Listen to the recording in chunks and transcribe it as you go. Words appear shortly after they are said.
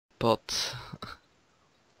pot.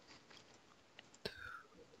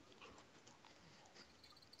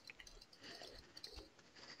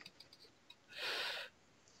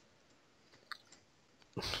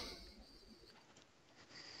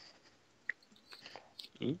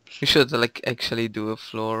 Oops. We should like actually do a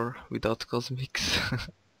floor without cosmics.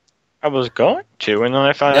 I was going to, and then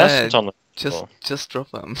I found Yeah, essence on the table. just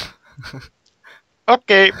drop them.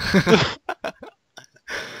 Okay.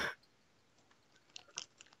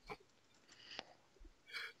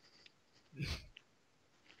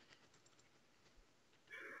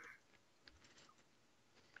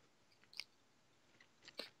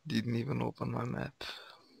 Didn't even open my map.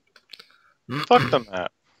 Fuck the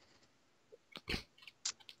map.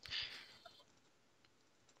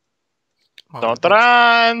 Oh, Don't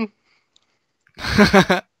run!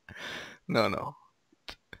 no.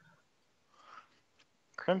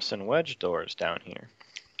 Crimson wedge doors down here.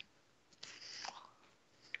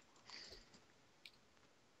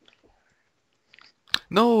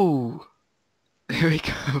 No!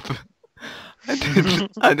 Wake up!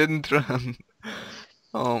 I didn't run.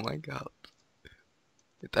 Oh my god.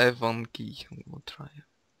 But I have one key. We'll try it.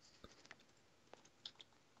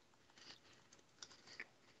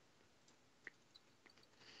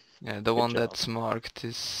 Yeah, the Good one job. that's marked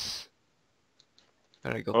is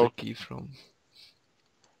where I got the Okay. key from.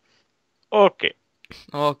 Okay.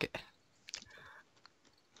 Okay.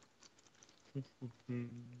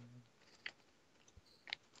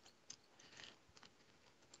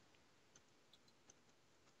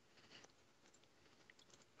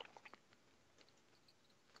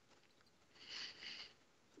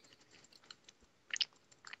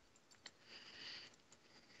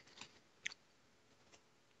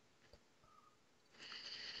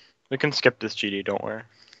 We can skip this GD, don't worry.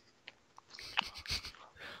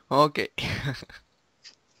 Okay.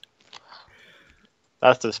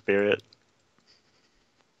 That's the spirit.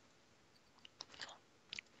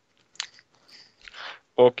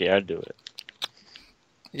 Okay, I'll do it.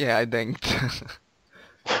 Yeah, I dinked.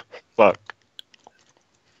 Fuck.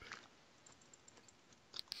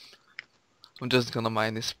 I'm just gonna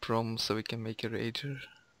mine his prom so we can make a rager.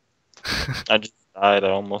 I just died. I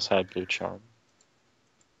almost had blue charm.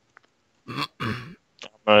 I'm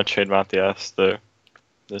gonna trade Matthias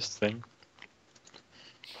this thing.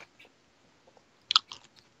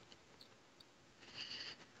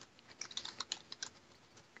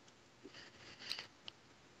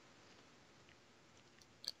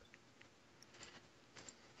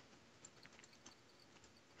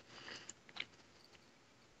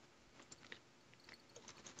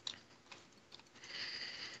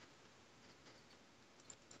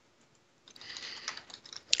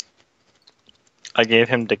 I gave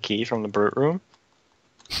him the key from the brute room.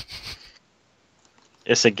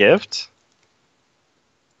 It's a gift.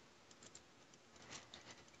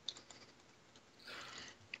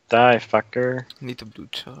 Die, fucker. Need a blue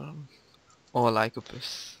charm. Oh,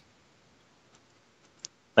 Lycopus.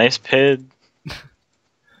 Nice pid.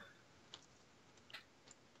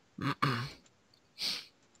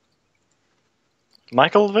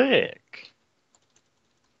 Michael Vick.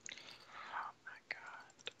 Oh my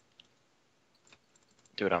god.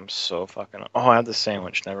 Dude, I'm so fucking. Oh, I had the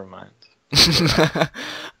sandwich. Never mind.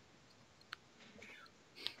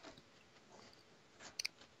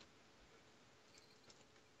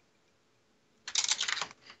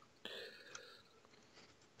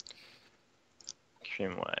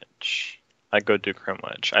 Cream wedge. I go do cream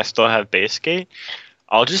wedge. I still have base gate.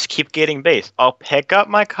 I'll just keep gating base. I'll pick up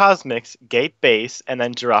my cosmics, gate base, and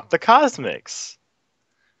then drop the cosmics.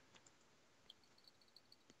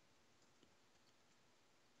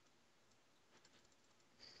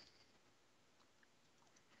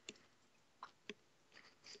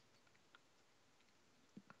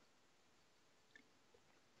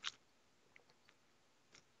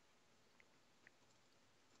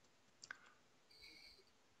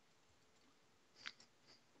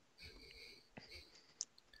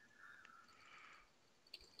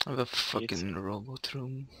 I have a fucking robot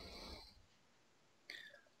room.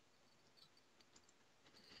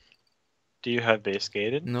 Do you have base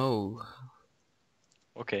gated? No.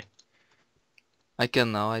 Okay. I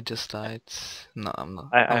can now, I just died. No, I'm not.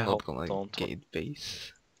 I I'm not hope gonna don't. gate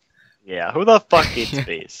base. Yeah, who the fuck gates Yeah.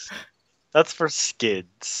 base? That's for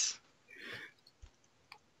skids.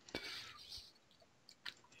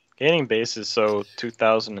 Gaining base is so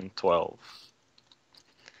 2012.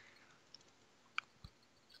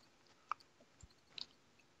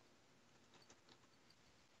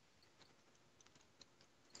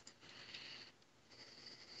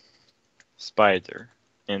 Spider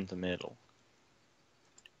in the middle.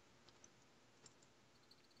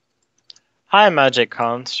 Hi, Magic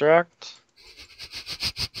Construct.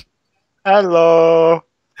 Hello.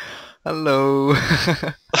 Hello.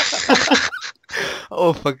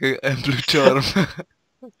 Oh fuck, a blue charm.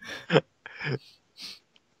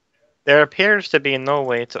 There appears to be no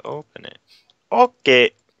way to open it.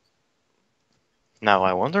 Okay. Now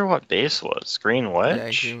I wonder what base was. Green Yeah,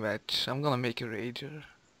 wedge? green wedge. I'm gonna make a rager.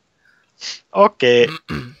 Okay.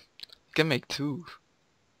 Can make two.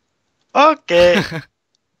 Okay.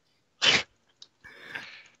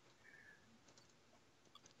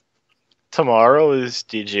 Tomorrow is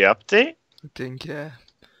DG update? I think, yeah.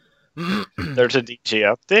 There's a DG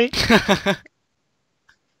update?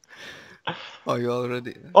 Oh, you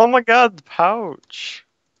already? Oh my god, the pouch.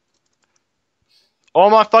 Oh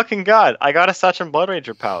my fucking god, I got a Such and Blood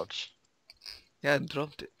Rager pouch. Yeah, I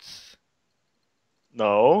dropped it.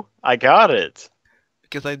 No, I got it.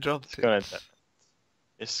 Because I dropped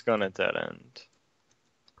It's gonna dead end.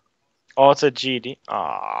 Oh, it's a GD.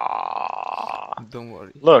 Ah. Don't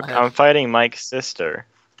worry. Look, I I'm have. fighting Mike's sister.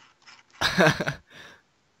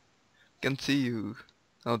 Can see you.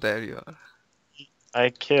 Oh, there you are. I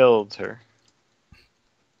killed her.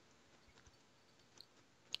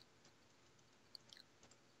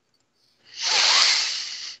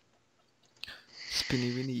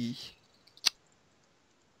 Spinny Winnie.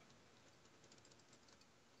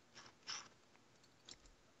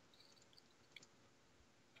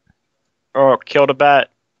 Oh, killed a bat.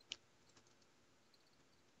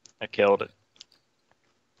 I killed it.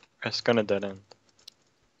 It's gonna dead end.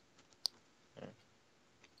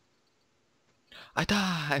 I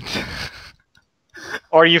died.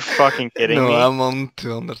 Are you fucking kidding No, me? I'm on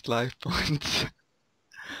 200 life points.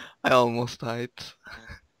 I almost died.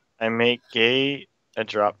 I make gay a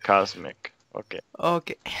drop cosmic. Okay.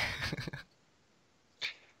 Okay.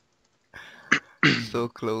 So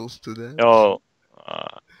close to that. Oh.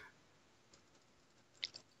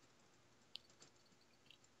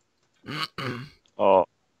 Oh.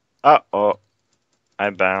 Uh-oh. I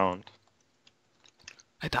bound.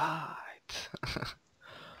 I died.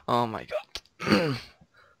 Oh my god.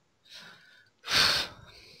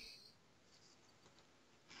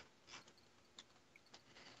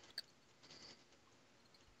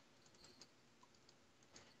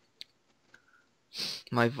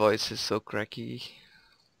 My voice is so cracky.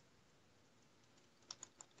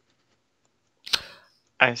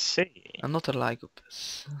 I see. Another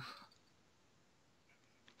Lycopus.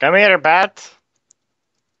 Come here, bat.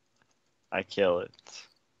 I kill it.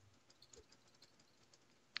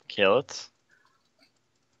 Kill it.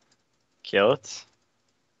 Kill it.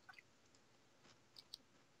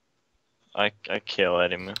 I kill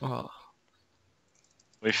Edimu. Oh.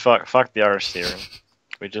 We fuck the R serum.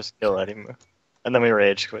 We just kill Edimu. And then we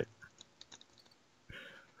rage quit.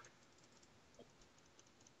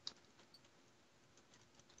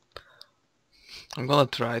 I'm gonna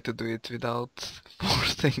try to do it without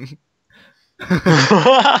forcing.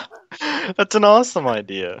 That's an awesome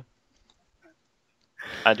idea.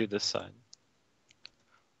 I do this side.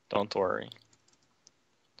 Don't worry.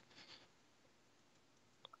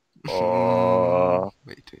 Oh.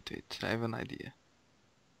 Wait. I have an idea.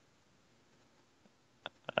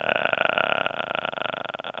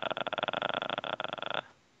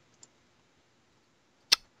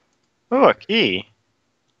 Oh, a key.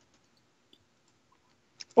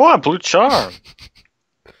 Oh, a blue charm.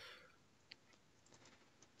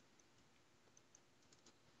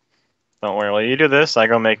 Don't worry, while you do this, I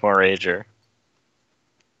go make more Rager.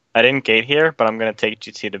 I didn't gate here, but I'm gonna take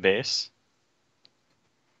GT to base.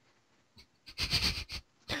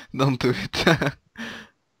 Don't do it.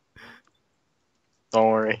 Don't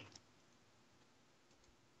worry.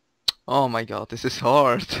 Oh my god, this is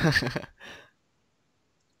hard.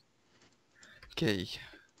 Okay,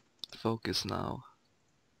 focus now.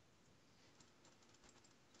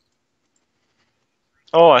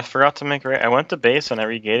 Oh, I forgot to make I went to base and I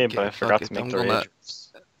regated, but Okay, I fuck forgot it, to make I'm the gonna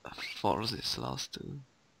Ragers. force this last two.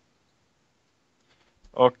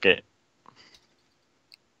 Okay.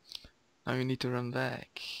 Now you need to run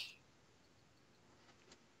back.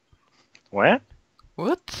 What?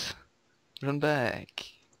 What? Run back.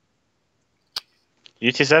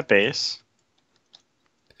 UT's at base.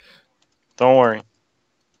 Don't worry.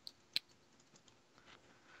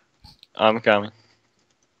 I'm coming.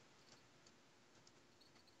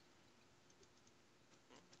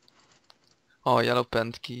 Oh, yellow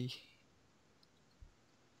pent key.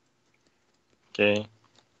 Okay.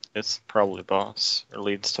 It's probably boss. Or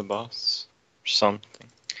leads to boss. Or something.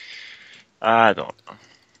 I don't know.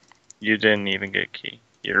 You didn't even get key.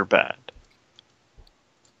 You're bad.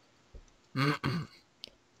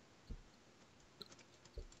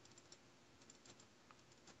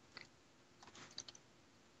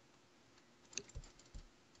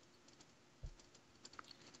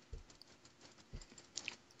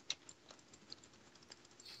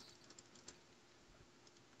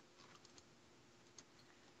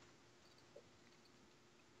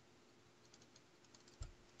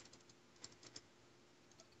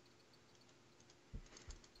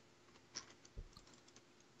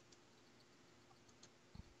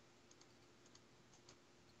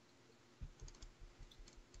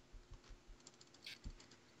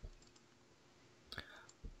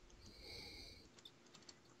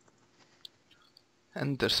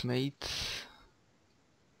 Ender's mate.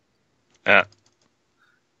 Yeah.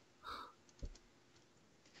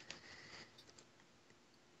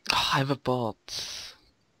 I have a pot.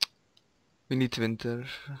 We need winter.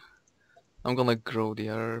 I'm gonna grow the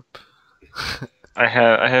herb. I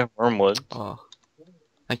have wormwood. Oh,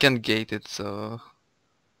 I can't gate it, so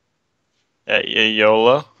Yeah,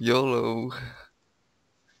 YOLO. YOLO.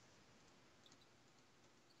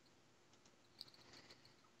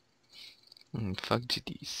 Fuck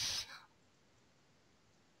GDs.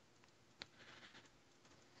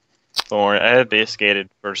 Don't worry, I have base gated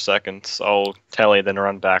for seconds. I'll tally, then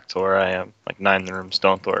run back to where I am. Like 9 rooms,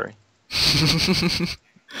 don't worry.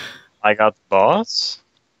 I got the boss?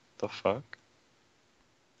 The fuck?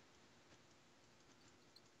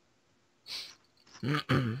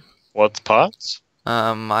 What's pots?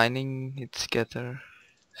 Mining it together.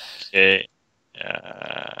 Okay.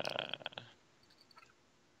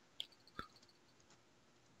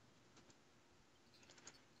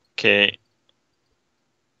 Okay.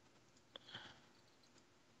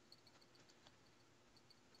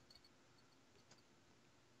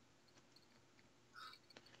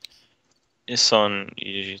 It's on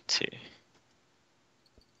EGT.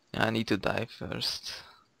 I need to die first.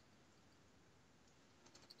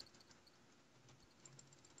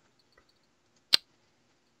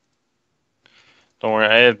 Don't worry,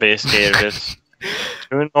 I have base gated. It's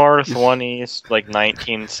 2 north, 1 east, like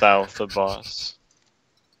 19 south of boss.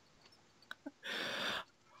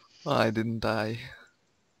 Oh, I didn't die.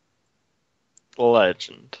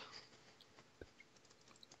 Legend.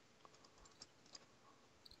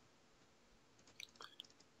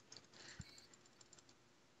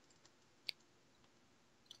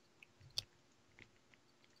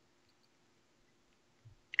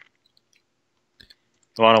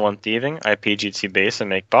 You wanna one thieving? I PGT base and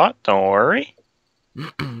make bot, don't worry.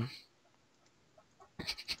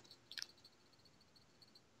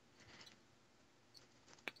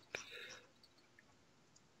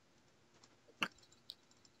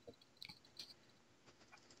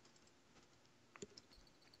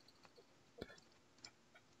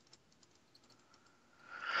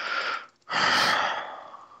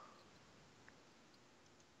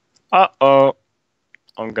 Uh-oh.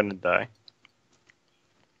 I'm gonna die.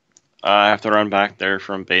 I have to run back there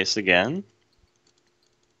from base again.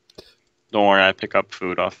 Don't worry, I pick up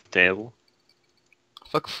food off the table.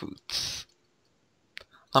 Fuck foods.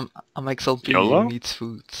 I'm XLP YOLO? who needs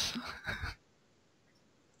foods.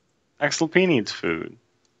 XLP needs food.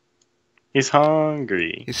 He's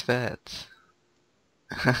hungry. He's fat.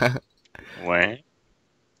 Wait.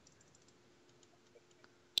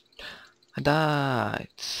 I died.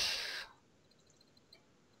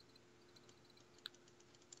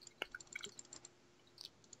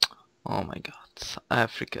 Oh my god.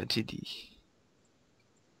 Africa GD.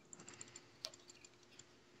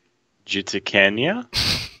 Jita Kenya?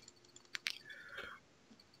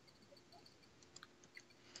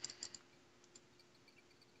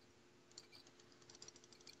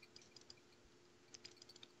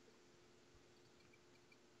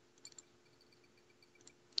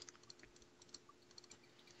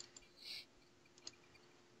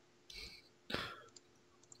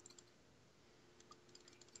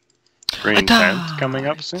 Green tent coming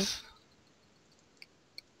up soon?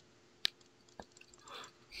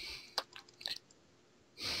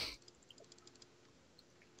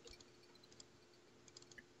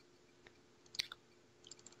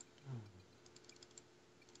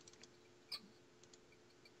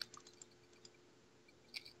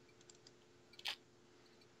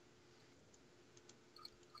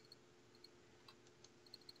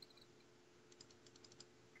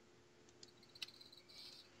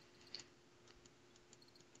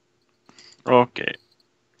 Okay.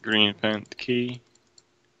 Green tent key.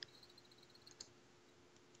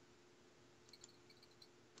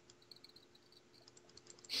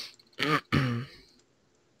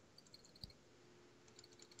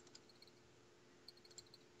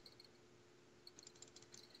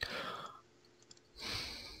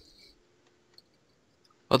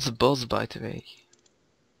 What's the boss, by the way?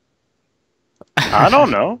 I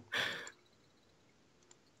don't know.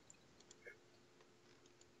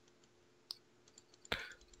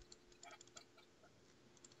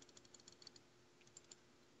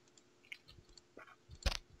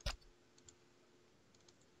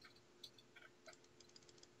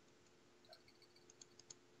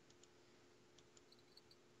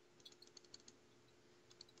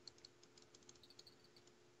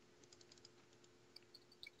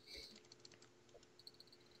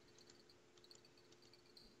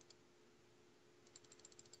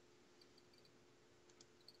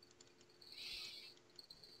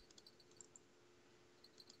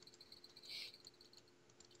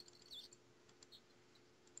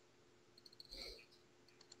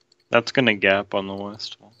 That's gonna gap on the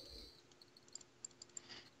west wall.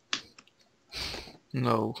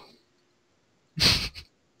 No.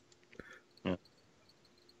 Yeah.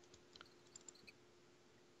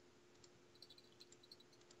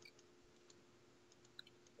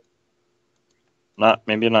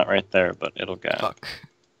 Maybe not right there, but it'll gap. Fuck.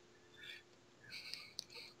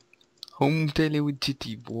 Home tele with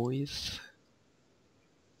GT boys.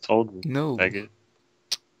 Told you. No. Faggot.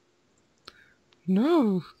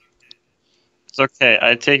 No. It's okay.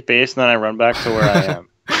 I take base and then I run back to where I am.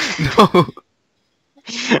 No.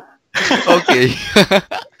 Okay.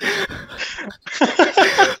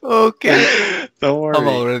 Okay. Don't worry. I'm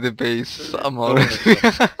already base. I'm already.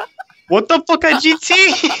 What the fuck, I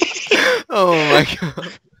GT? Oh my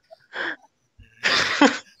god.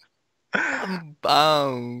 I'm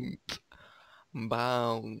bound. I'm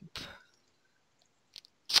bound.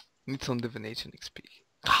 Need some divination XP.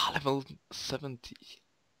 Ah, level 70.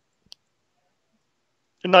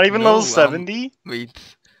 You're not even No, level 70? Wait.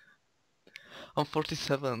 I'm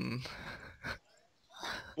 47.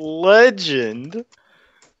 Legend.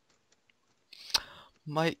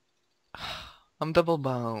 I'm double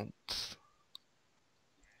bound.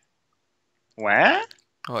 What?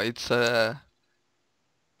 Oh, it's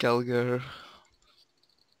Gelger.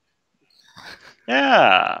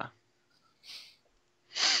 Yeah.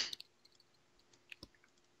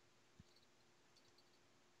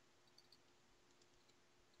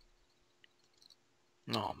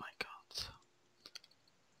 Oh my god.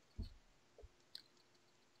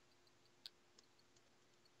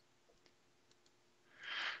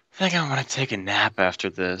 I think I'm gonna take a nap after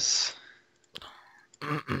this.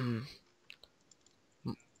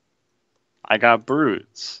 I got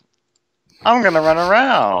brutes. I'm gonna run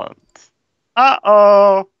around.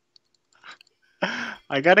 Uh-oh.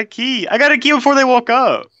 I got a key. I got a key before they woke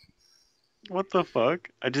up. What the fuck?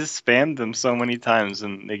 I just spammed them so many times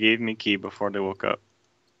and they gave me key before they woke up.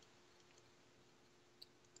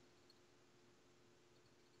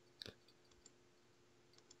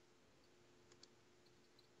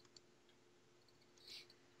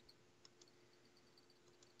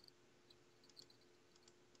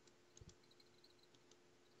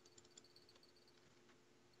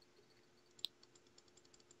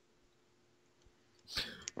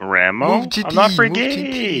 Ramo? Move GT, I'm not move GT.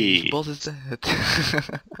 frigate. Boss is dead.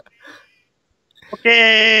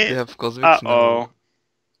 Okay. They have Cosmics? No. Uh-oh.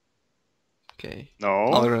 Okay.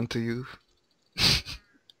 I'll No. run to you.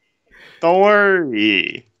 Don't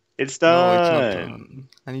worry. It's done. No, it's not done.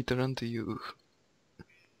 I need to run to you.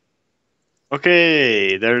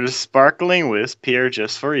 Okay, there's Sparkling Wisp here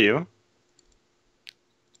just for you.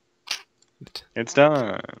 It's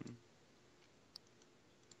done.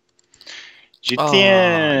 it's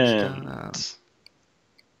GTN. done.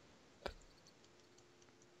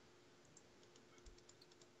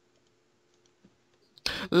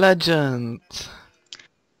 Legend.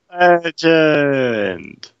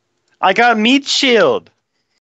 Legend. I got Meat Shield.